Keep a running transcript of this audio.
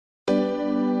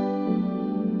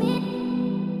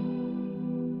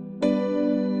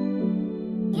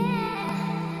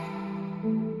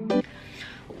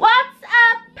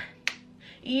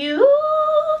YouTube.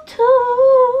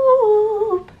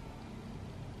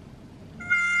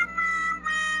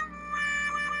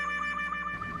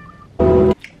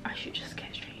 I should just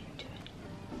get straight into it.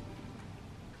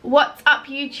 What's up,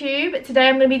 YouTube? Today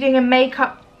I'm going to be doing a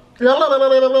makeup. What's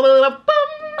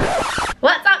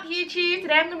up, YouTube?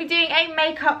 Today I'm going to be doing a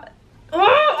makeup.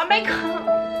 Oh, a makeup.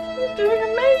 I'm doing a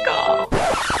makeup.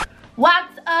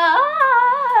 What's up,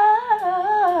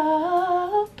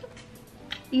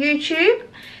 YouTube?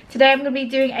 Today I'm going to be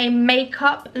doing a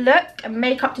makeup look, a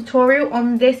makeup tutorial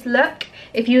on this look.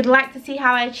 If you'd like to see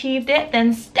how I achieved it,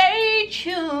 then stay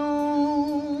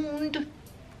tuned.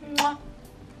 Mwah.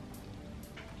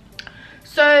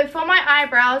 So for my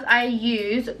eyebrows, I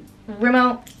use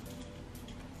Rimmel.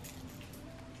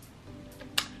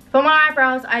 For my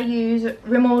eyebrows, I use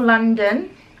Rimmel London.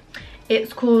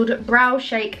 It's called Brow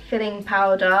Shake Filling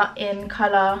Powder in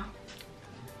colour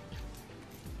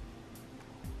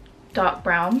dark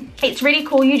brown. It's really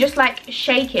cool. You just like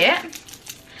shake it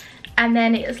and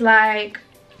then it's like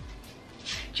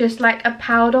just like a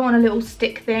powder on a little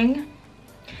stick thing.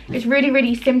 It's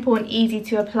really simple and easy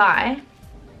to apply.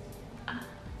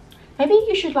 Maybe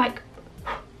you should like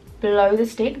blow the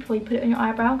stick before you put it on your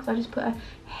eyebrow, because I just put a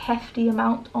hefty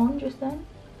amount on just then.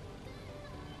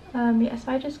 Yeah,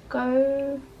 so I just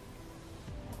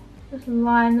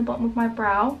line the bottom of my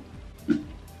brow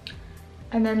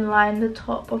and then line the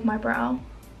top of my brow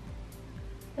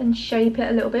and shape it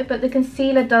a little bit, but the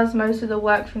concealer does most of the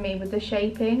work for me with the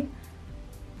shaping,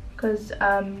 because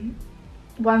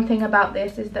one thing about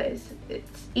this is that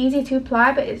it's easy to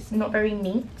apply but it's not very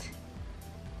neat.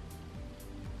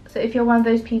 So if you're one of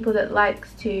those people that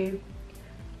likes to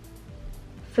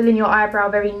fill in your eyebrow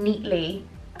very neatly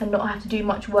and not have to do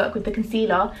much work with the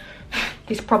concealer,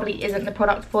 this probably isn't the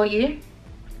product for you.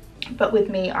 But with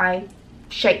me, I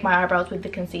shape my eyebrows with the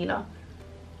concealer.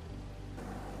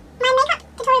 My makeup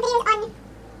tutorial videos on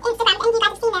Instagram, and you guys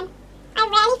have seen them. I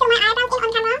rarely fill my eyebrows in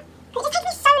on camera because it just takes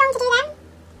me so long to do them.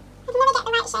 I can never get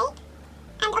the right shape.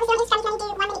 And obviously on Instagram you can only do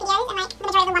 1 minute videos, and like the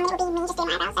majority of the 1 minute will be me just doing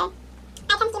my eyebrows. So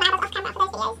I tend to do my eyebrows off camera for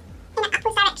those videos in an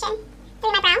upwards direction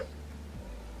through my brow.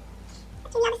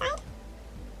 Do the other side.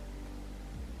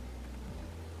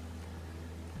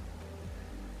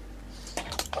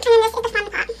 And then this is the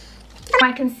fun part.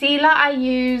 My concealer, I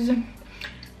use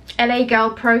LA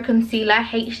Girl Pro Concealer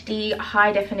HD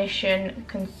High Definition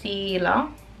Concealer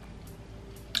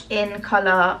in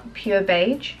colour Pure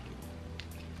Beige.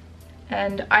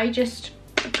 And I just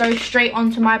go straight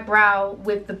onto my brow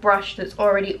with the brush that's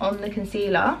already on the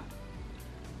concealer.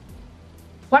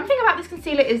 One thing about this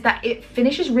concealer is that it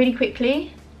finishes really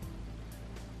quickly.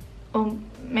 Or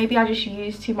maybe I just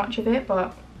used too much of it,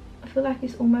 but I feel like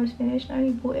it's almost finished. I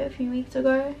only bought it a few weeks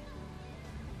ago.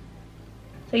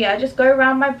 So yeah, I just go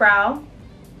around my brow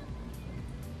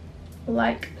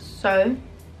like so.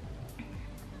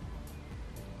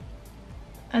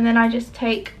 And then I just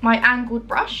take my angled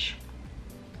brush.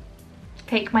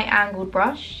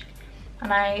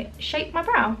 And I shape my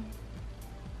brow.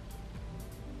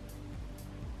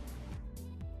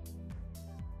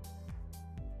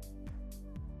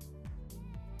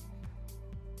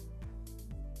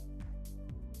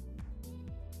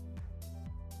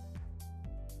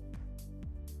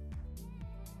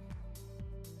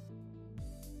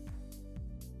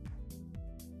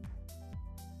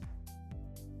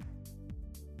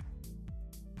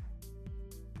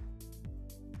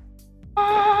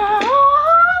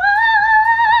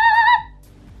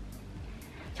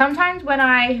 Sometimes when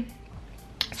I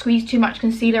squeeze too much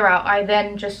concealer out, I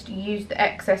then just use the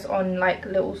excess on like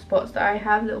little spots that I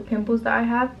have, little pimples that I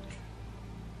have.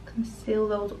 Conceal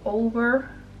those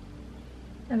over.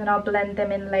 And then I'll blend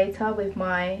them in later with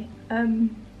my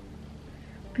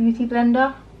beauty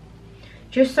blender.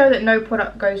 Just so that no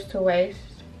product goes to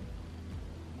waste.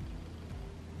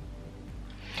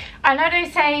 I know they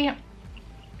say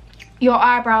your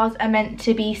eyebrows are meant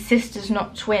to be sisters,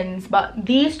 not twins, but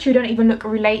these two don't even look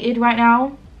related right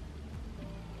now.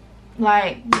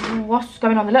 Like, what's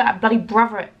going on? They look like bloody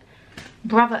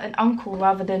brother and uncle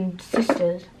rather than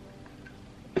sisters.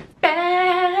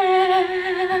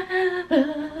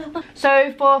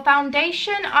 So for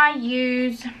foundation, I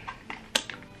use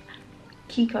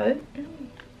Kiko.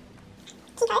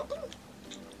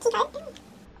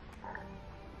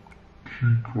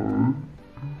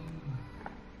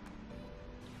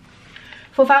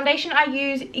 For foundation, I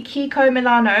use Kiko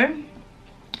Milano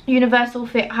Universal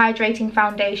Fit Hydrating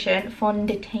Foundation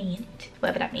Fondant,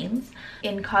 whatever that means,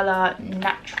 in colour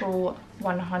Natural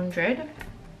 100.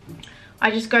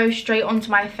 I just go straight onto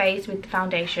my face with the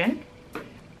foundation.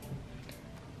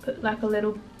 Put like a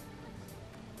little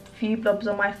few blobs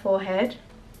on my forehead.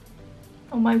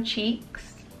 on my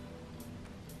cheeks,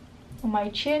 on my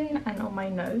chin, and on my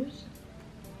nose.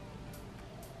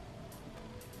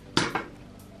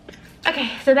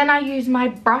 Okay, so then I use my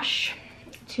brush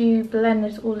to blend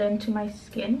this all into my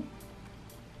skin.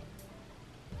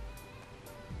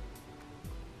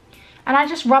 And I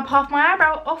just rub half my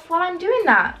eyebrow off while I'm doing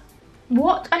that.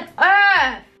 What on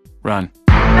earth? Run.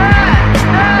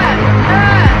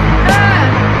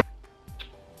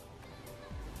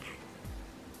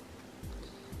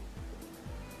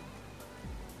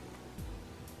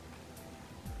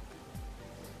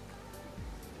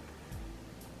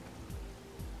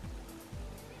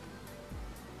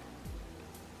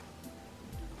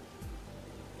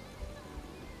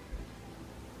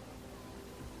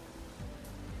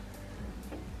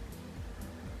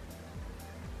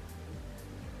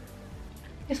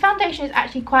 This foundation is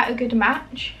actually quite a good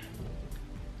match.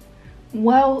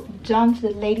 Well done to the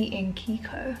lady in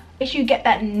Kiko. If you get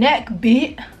that neck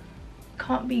bit,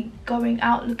 can't be going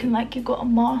out looking like you got a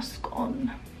mask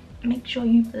on. Make sure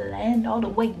you blend all the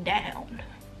way down.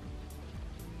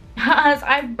 His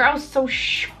eyebrows so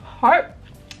sharp.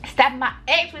 Stab my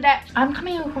ex with that. I'm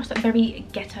coming across like very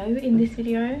ghetto in this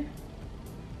video.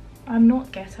 I'm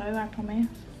not ghetto, I promise.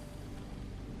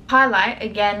 Highlight,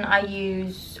 again, I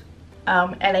use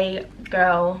LA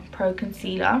Girl Pro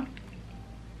Concealer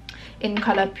in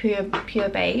colour pure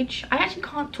beige. I actually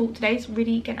can't talk today, it's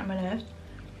really getting on my nerves.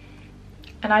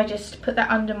 And I just put that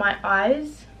under my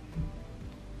eyes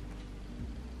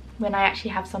when I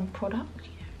actually have some product.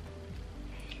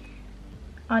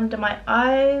 Under my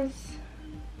eyes,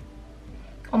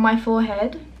 on my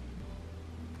forehead,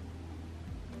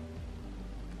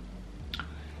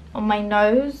 on my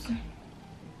nose,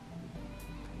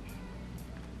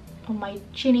 on my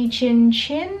chinny chin.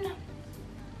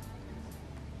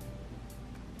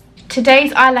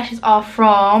 Today's eyelashes are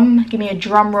from, give me a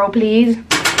drum roll please,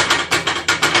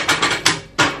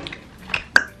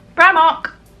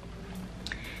 Primark.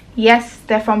 Yes,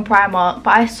 they're from Primark,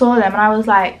 but I saw them and I was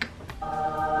like,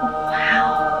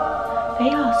 wow, they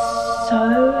are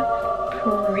so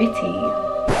pretty.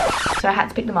 So I had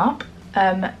to pick them up.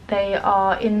 They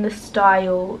are in the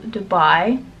style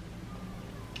Dubai.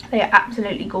 They are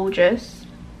absolutely gorgeous.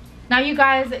 Now you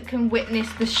guys can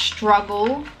witness the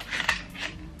struggle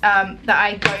that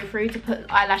I go through to put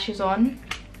eyelashes on.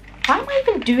 Why am I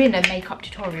even doing a makeup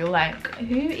tutorial? Like,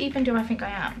 who even do I think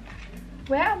I am?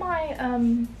 Where are my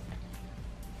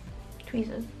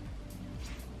tweezers?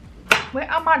 Where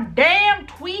are my damn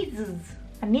tweezers?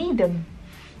 I need them.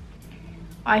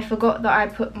 I forgot that I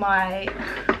put my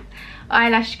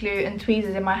eyelash glue and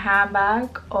tweezers in my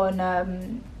handbag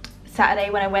on Saturday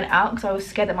when I went out because I was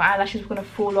scared that my eyelashes were going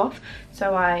to fall off.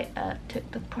 So I took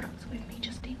the products with me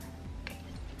just in case.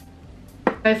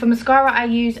 So for mascara I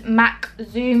use MAC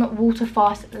Zoom Water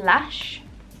Fast Lash.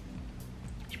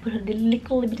 Just put a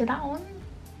little bit of that on.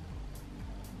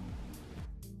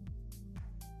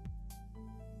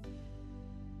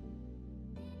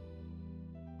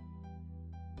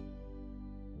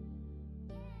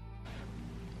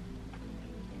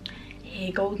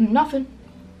 Here goes nothing.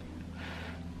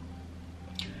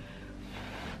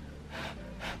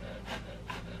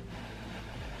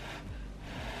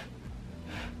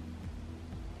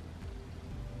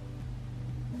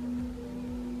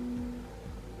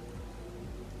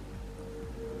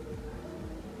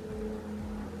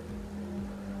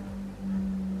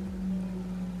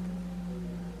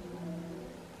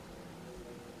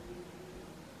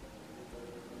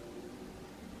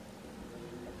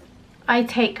 I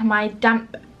take my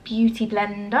damp beauty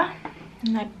blender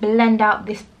and I blend out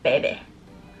this baby.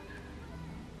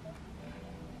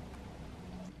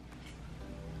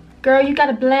 Girl, you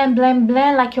gotta blend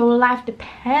like your life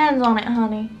depends on it,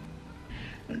 honey.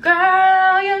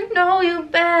 Girl, you know you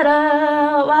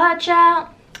better watch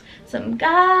out. Some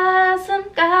guys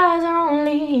are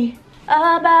only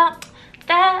about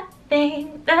that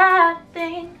thing.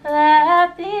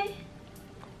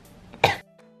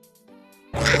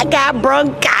 I got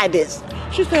bronchitis.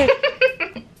 She said.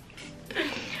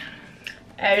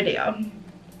 Oh dear.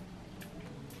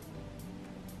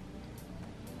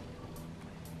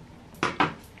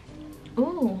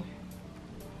 Ooh,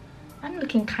 I'm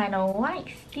looking kind of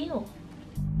white still.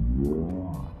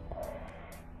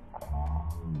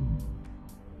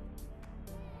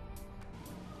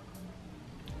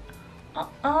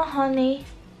 Honey.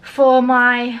 For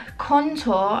my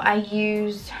contour, I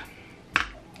use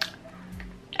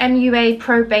MUA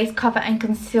Pro Base Cover and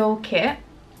Conceal Kit.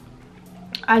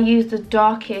 I use the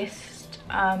darkest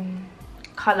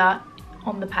colour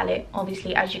on the palette,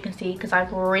 obviously, as you can see, because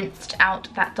I've rinsed out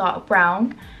that dark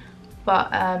brown.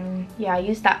 But yeah, I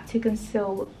use that to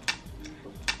conceal,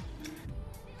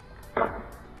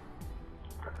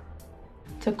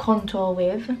 to contour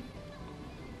with.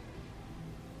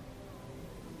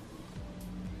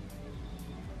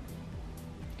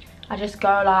 I just go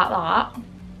like that,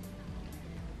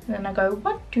 and then I go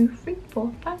 1, 2, 3,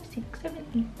 4, 5, 6, 7,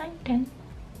 8, 9, 10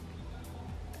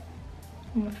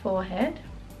 on my forehead,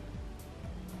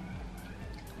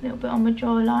 a little bit on my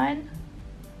jawline,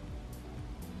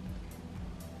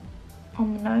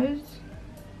 on my nose,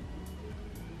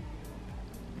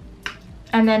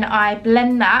 and then I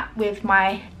blend that with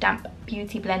my damp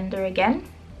beauty blender again.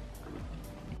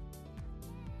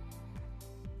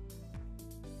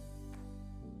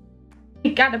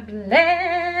 We gotta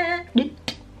blend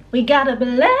it. We gotta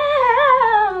blend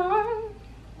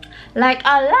like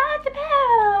I like the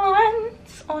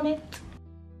balance on it.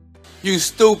 You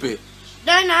stupid.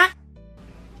 They're not.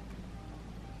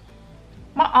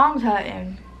 My arm's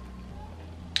hurting.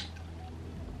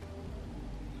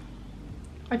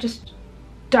 I just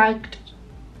dagged.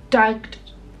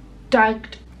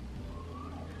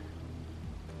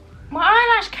 My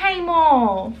eyelash came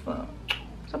off.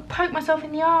 So I poked myself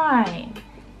in the eye.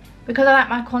 Because I like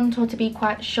my contour to be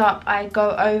quite sharp, I go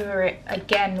over it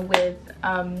again with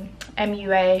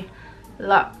MUA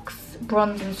Luxe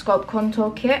Bronze and Sculpt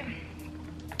Contour Kit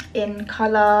in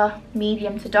colour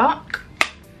medium to dark.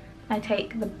 I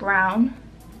take the brown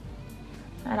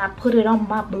and I put it on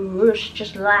my brush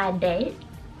just like that.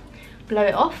 Blow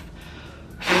it off.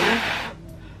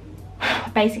 I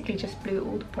basically just blew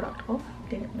all the product off.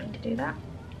 Didn't mean to do that.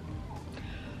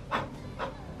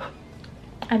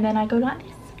 And then I go like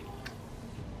this.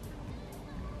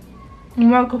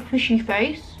 Like a fishy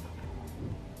face.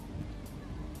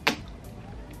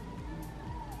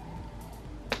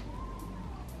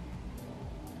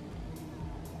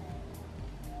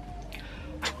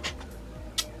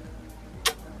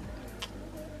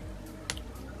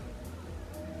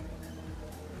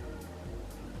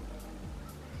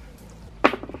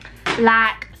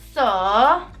 Like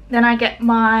so. Then I get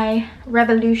my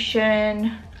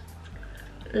Revolution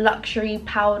luxury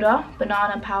powder,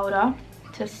 banana powder,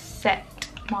 to set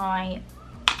my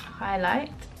highlight.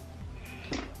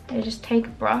 I just take a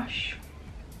brush,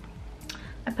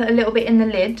 I put a little bit in the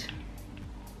lid,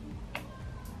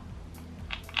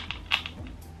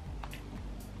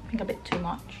 I think a bit too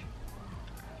much.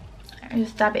 I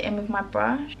just dab it in with my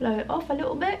brush, blow it off a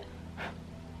little bit,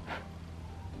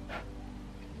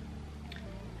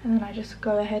 and then I just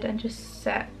go ahead and just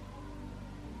set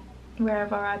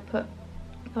wherever I put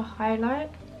the highlight.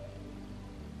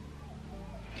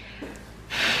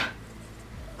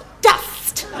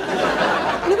 Dust.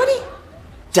 Anybody?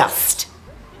 Dust.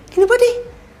 Anybody?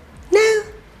 No.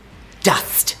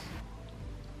 Dust.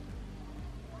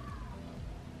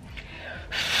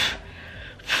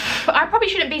 I probably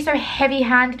shouldn't be so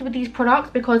heavy-handed with these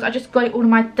products because I just got it all on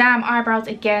my damn eyebrows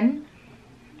again.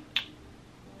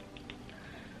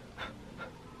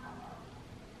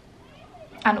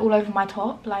 And all over my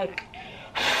top, like,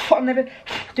 I'm never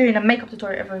doing a makeup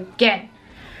tutorial ever again.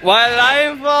 Well,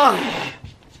 I'm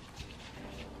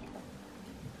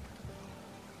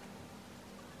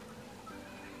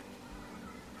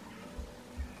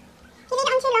If you leave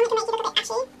it on too long, it can make you look a bit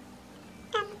ashy.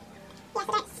 Yeah, so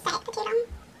don't set it for too long.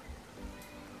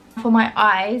 For my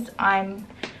eyes, I'm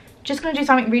just going to do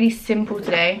something really simple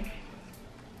today.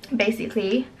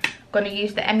 Basically, I'm going to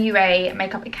use the MUA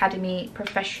Makeup Academy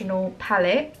Professional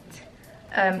Palette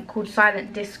called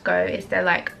Silent Disco. It's their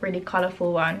like really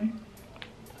colourful one.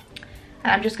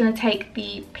 And I'm just going to take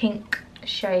the pink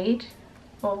shade,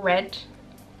 or red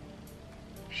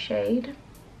shade.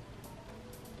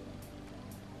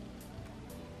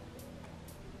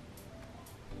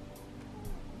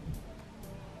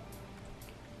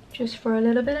 Just for a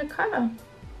little bit of colour.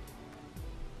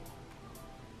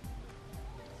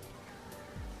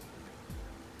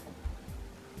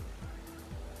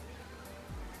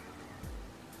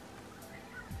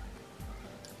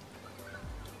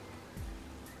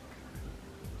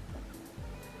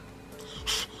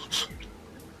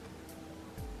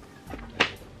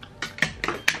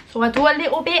 So I do a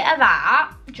little bit of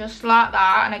that, just like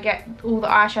that, and I get all the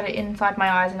eyeshadow inside my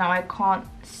eyes, and now I can't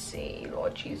see,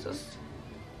 Lord Jesus.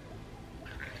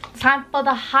 Time for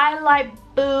the highlight,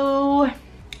 boo.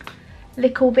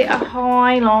 Little bit of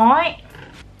highlight.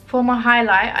 For my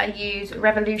highlight, I use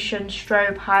Revolution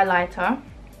Strobe Highlighter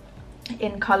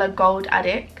in colour Gold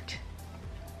Addict.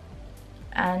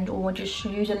 And we'll just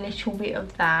use a little bit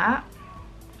of that.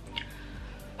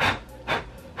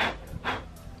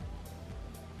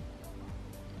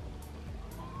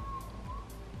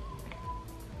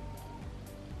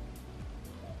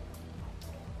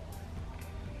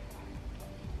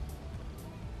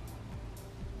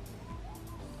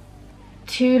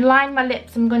 To line my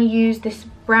lips, I'm going to use this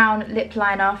brown lip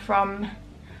liner from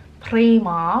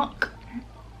Primark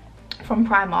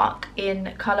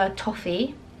in colour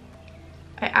Toffee.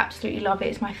 I absolutely love it.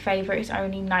 It's my favourite. It's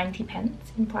only 90p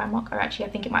in Primark. Or actually, I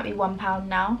think it might be £1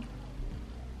 now.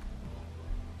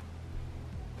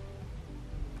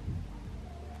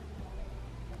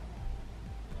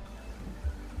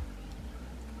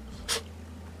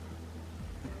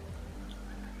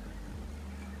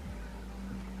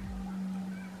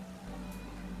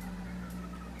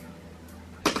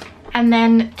 And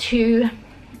then to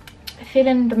fill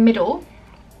in the middle,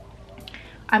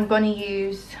 I'm going to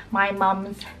use my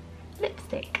mum's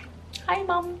lipstick. Hi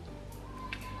mum.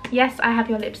 Yes, I have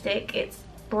your lipstick. It's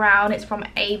brown. It's from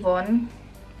Avon.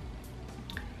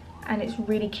 And it's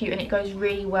really cute and it goes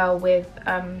really well with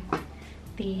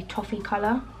the toffee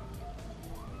colour.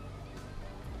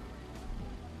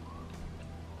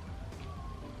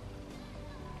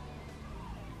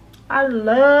 I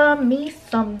love me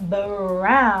some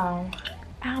brown.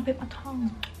 Ow, I bit my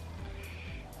tongue.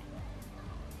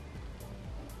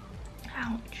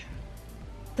 Ouch.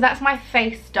 So that's my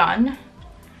face done.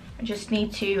 I just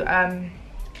need to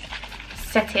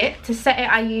set it. To set it,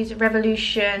 I use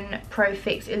Revolution Pro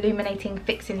Fix Illuminating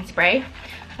Fixing Spray.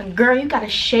 And girl, you gotta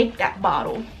shake that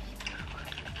bottle.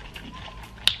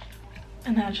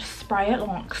 And then I just spray it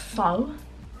like so.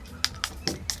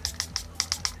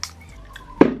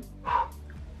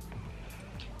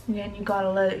 And then you gotta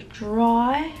let it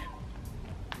dry.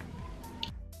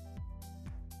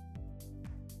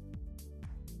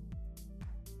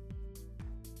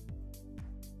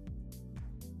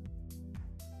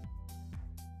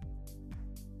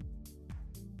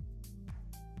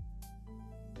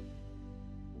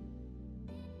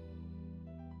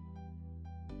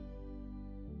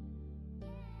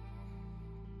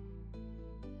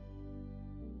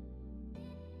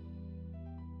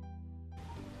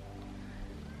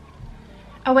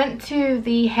 I went to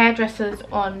the hairdressers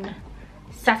on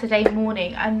Saturday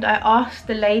morning and I asked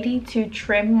the lady to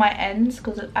trim my ends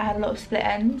because I had a lot of split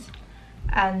ends,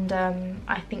 and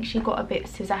I think she got a bit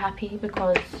scissor happy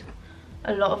because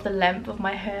a lot of the length of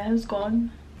my hair has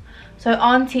gone. So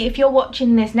auntie, if you're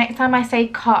watching this, next time I say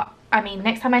cut,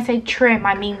 next time I say trim,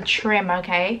 I mean trim,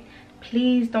 okay?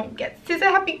 Please don't get scissor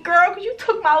happy, girl, because you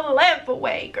took my length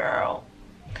away, girl.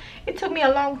 It took me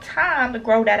a long time to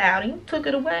grow that out and you took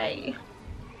it away.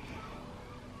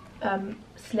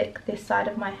 Slick this side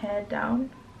of my hair down.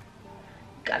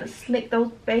 Gotta slick those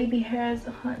baby hairs,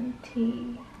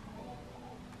 hunty.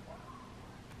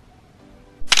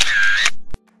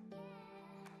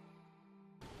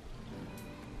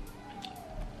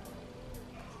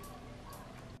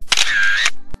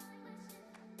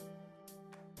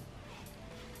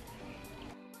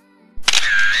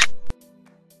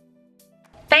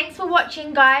 Thanks for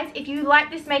watching, guys. If you like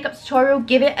this makeup tutorial,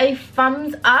 give it a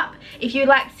thumbs up. If you'd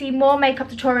like to see more makeup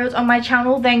tutorials on my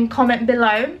channel, then comment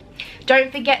below.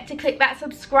 Don't forget to click that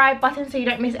subscribe button so you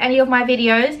don't miss any of my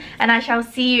videos, and I shall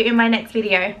see you in my next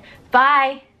video.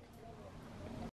 Bye.